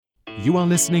You are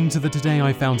listening to the Today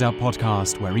I Found Out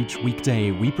podcast, where each weekday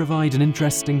we provide an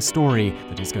interesting story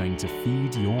that is going to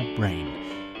feed your brain.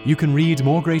 You can read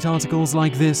more great articles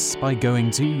like this by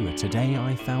going to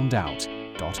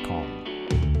todayifoundout.com.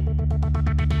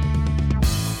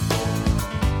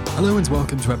 Hello and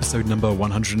welcome to episode number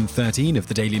 113 of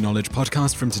the Daily Knowledge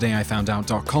Podcast from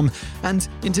todayifoundout.com. And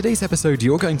in today's episode,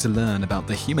 you're going to learn about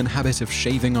the human habit of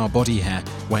shaving our body hair,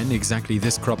 when exactly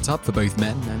this cropped up for both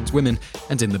men and women.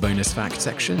 And in the bonus fact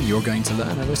section, you're going to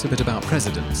learn a little bit about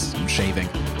presidents and shaving.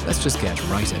 Let's just get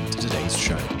right into today's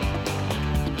show.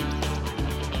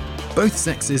 Both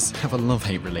sexes have a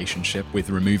love-hate relationship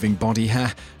with removing body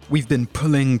hair. We've been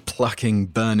pulling, plucking,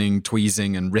 burning,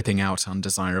 tweezing, and ripping out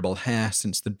undesirable hair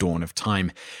since the dawn of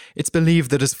time. It's believed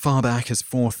that as far back as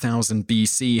 4000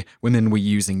 BC, women were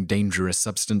using dangerous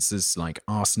substances like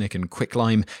arsenic and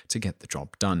quicklime to get the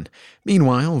job done.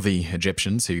 Meanwhile, the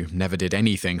Egyptians, who never did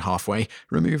anything halfway,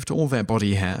 removed all their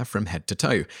body hair from head to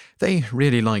toe. They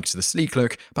really liked the sleek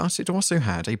look, but it also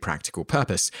had a practical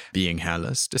purpose. Being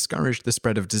hairless discouraged the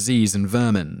spread of disease and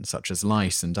vermin, such as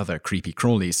lice and other creepy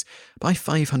crawlies. By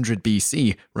 500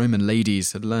 BC, Roman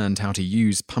ladies had learned how to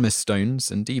use pumice stones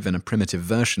and even a primitive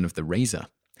version of the razor.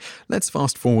 Let's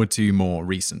fast forward to more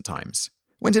recent times.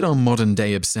 When did our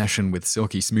modern-day obsession with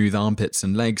silky smooth armpits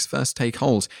and legs first take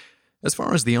hold? As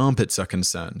far as the armpits are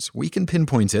concerned, we can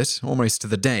pinpoint it almost to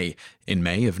the day. In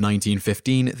May of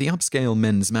 1915, the upscale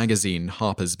men's magazine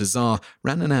Harper's Bazaar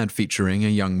ran an ad featuring a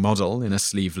young model in a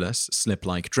sleeveless,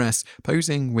 slip-like dress,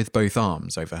 posing with both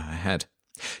arms over her head.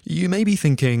 You may be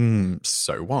thinking,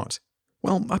 so what?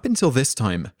 Well, up until this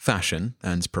time, fashion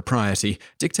and propriety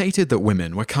dictated that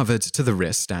women were covered to the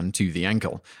wrist and to the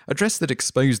ankle. A dress that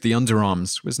exposed the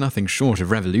underarms was nothing short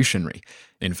of revolutionary.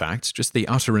 In fact, just the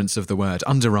utterance of the word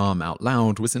underarm out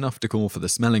loud was enough to call for the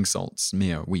smelling salts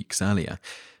mere weeks earlier.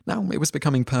 Now, it was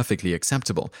becoming perfectly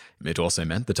acceptable. It also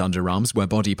meant that underarms were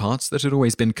body parts that had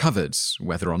always been covered.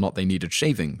 Whether or not they needed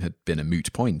shaving had been a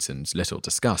moot point and little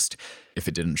discussed. If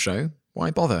it didn't show,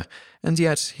 why bother? And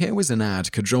yet, here was an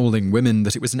ad cajoling women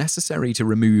that it was necessary to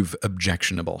remove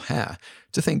objectionable hair.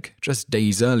 To think, just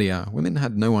days earlier, women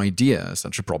had no idea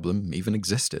such a problem even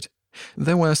existed.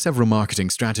 There were several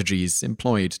marketing strategies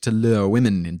employed to lure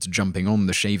women into jumping on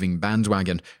the shaving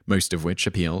bandwagon, most of which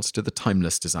appealed to the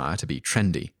timeless desire to be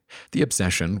trendy. The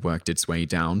obsession worked its way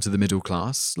down to the middle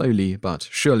class slowly but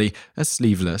surely as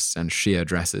sleeveless and sheer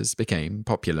dresses became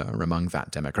popular among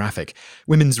that demographic.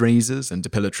 Women's razors and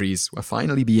depilatories were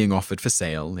finally being offered for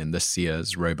sale in the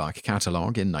Sears Roebuck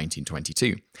catalogue in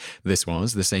 1922. This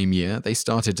was the same year they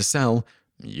started to sell,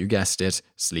 you guessed it,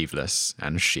 sleeveless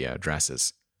and sheer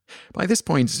dresses. By this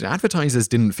point, advertisers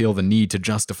didn't feel the need to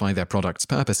justify their product's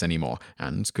purpose anymore,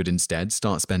 and could instead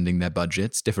start spending their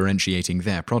budgets differentiating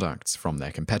their products from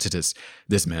their competitors.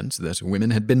 This meant that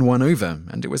women had been won over,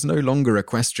 and it was no longer a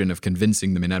question of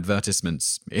convincing them in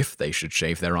advertisements if they should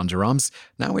shave their underarms.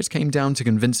 Now it came down to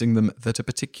convincing them that a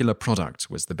particular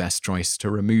product was the best choice to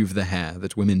remove the hair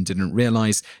that women didn't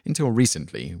realize until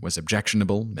recently was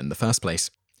objectionable in the first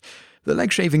place. The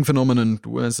leg shaving phenomenon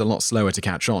was a lot slower to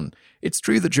catch on. It's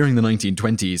true that during the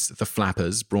 1920s, the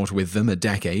flappers brought with them a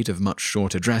decade of much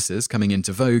shorter dresses coming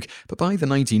into vogue, but by the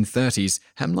 1930s,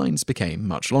 hemlines became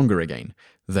much longer again.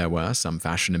 There were some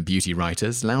fashion and beauty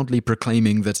writers loudly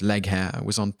proclaiming that leg hair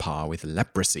was on par with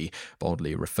leprosy,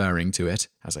 boldly referring to it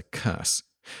as a curse.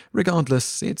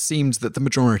 Regardless, it seemed that the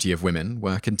majority of women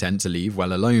were content to leave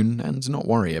well alone and not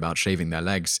worry about shaving their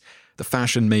legs. The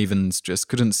fashion mavens just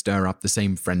couldn't stir up the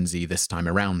same frenzy this time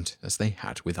around as they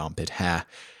had with armpit hair.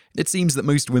 It seems that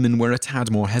most women were a tad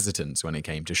more hesitant when it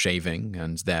came to shaving,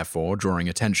 and therefore drawing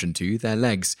attention to their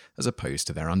legs as opposed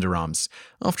to their underarms.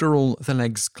 After all, the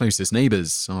legs' closest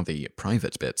neighbours are the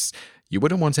private bits. You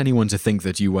wouldn't want anyone to think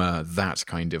that you were that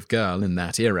kind of girl in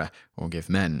that era, or give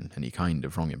men any kind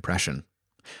of wrong impression.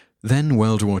 Then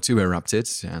World War II erupted,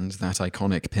 and that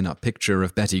iconic pin-up picture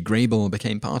of Betty Grable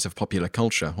became part of popular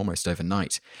culture almost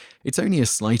overnight. It's only a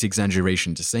slight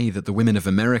exaggeration to say that the women of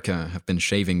America have been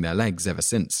shaving their legs ever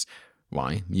since.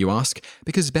 Why, you ask?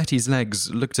 Because Betty's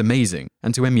legs looked amazing,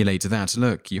 and to emulate that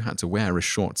look, you had to wear a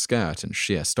short skirt and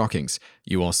sheer stockings.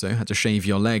 You also had to shave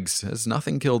your legs, as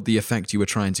nothing killed the effect you were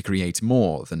trying to create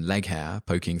more than leg hair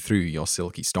poking through your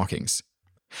silky stockings.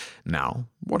 Now,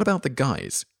 what about the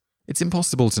guys? It's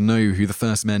impossible to know who the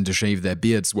first men to shave their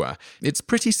beards were. It's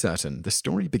pretty certain the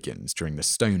story begins during the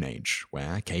Stone Age,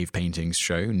 where cave paintings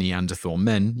show Neanderthal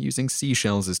men using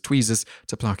seashells as tweezers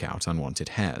to pluck out unwanted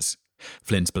hairs.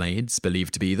 Flint blades,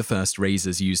 believed to be the first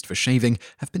razors used for shaving,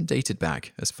 have been dated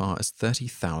back as far as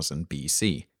 30,000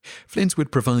 BC. Flint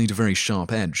would provide a very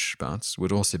sharp edge, but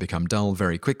would also become dull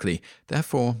very quickly.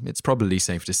 Therefore, it's probably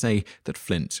safe to say that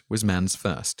flint was man's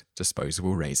first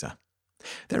disposable razor.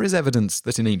 There is evidence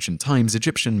that in ancient times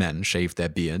Egyptian men shaved their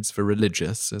beards for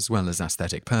religious as well as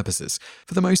aesthetic purposes.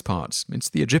 For the most part, it's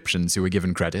the Egyptians who are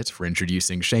given credit for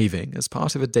introducing shaving as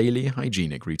part of a daily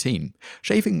hygienic routine.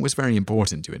 Shaving was very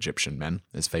important to Egyptian men,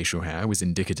 as facial hair was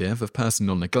indicative of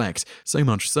personal neglect, so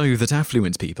much so that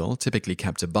affluent people typically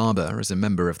kept a barber as a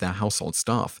member of their household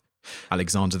staff.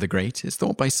 Alexander the Great is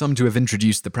thought by some to have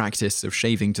introduced the practice of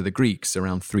shaving to the Greeks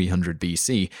around 300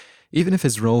 BC. Even if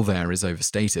his role there is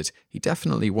overstated, he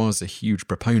definitely was a huge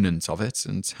proponent of it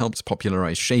and helped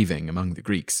popularize shaving among the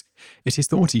Greeks. It is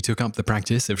thought he took up the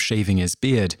practice of shaving his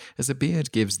beard, as a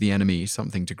beard gives the enemy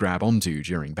something to grab onto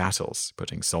during battles,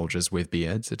 putting soldiers with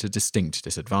beards at a distinct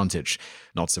disadvantage.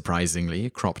 Not surprisingly,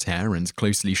 cropped hair and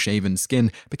closely shaven skin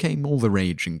became all the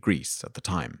rage in Greece at the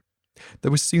time.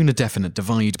 There was soon a definite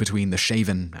divide between the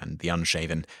shaven and the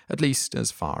unshaven, at least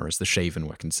as far as the shaven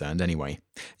were concerned anyway.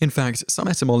 In fact, some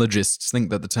etymologists think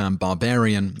that the term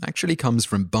barbarian actually comes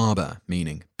from barber,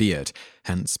 meaning beard.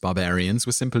 Hence, barbarians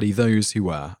were simply those who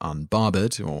were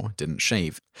unbarbered or didn't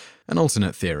shave. An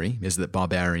alternate theory is that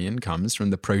barbarian comes from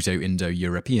the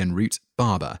Proto-Indo-European root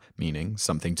barber, meaning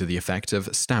something to the effect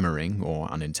of stammering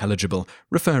or unintelligible,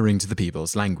 referring to the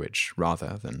people's language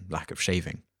rather than lack of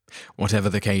shaving. Whatever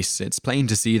the case, it's plain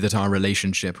to see that our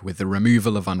relationship with the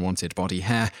removal of unwanted body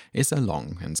hair is a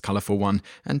long and colourful one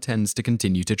and tends to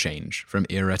continue to change from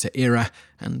era to era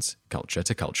and culture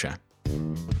to culture.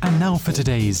 And now for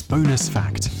today's bonus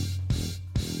fact.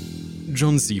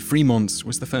 John C. Fremont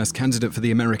was the first candidate for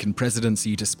the American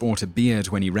presidency to sport a beard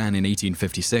when he ran in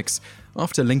 1856.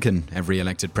 After Lincoln, every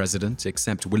elected president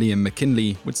except William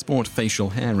McKinley would sport facial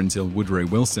hair until Woodrow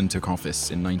Wilson took office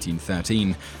in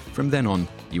 1913. From then on,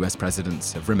 US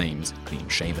presidents have remained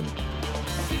clean-shaven.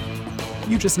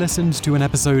 You just listened to an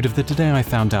episode of the Today I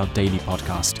Found Out Daily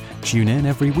podcast. Tune in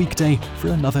every weekday for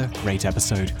another great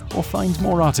episode, or find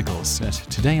more articles at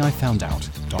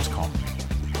todayifoundout.com.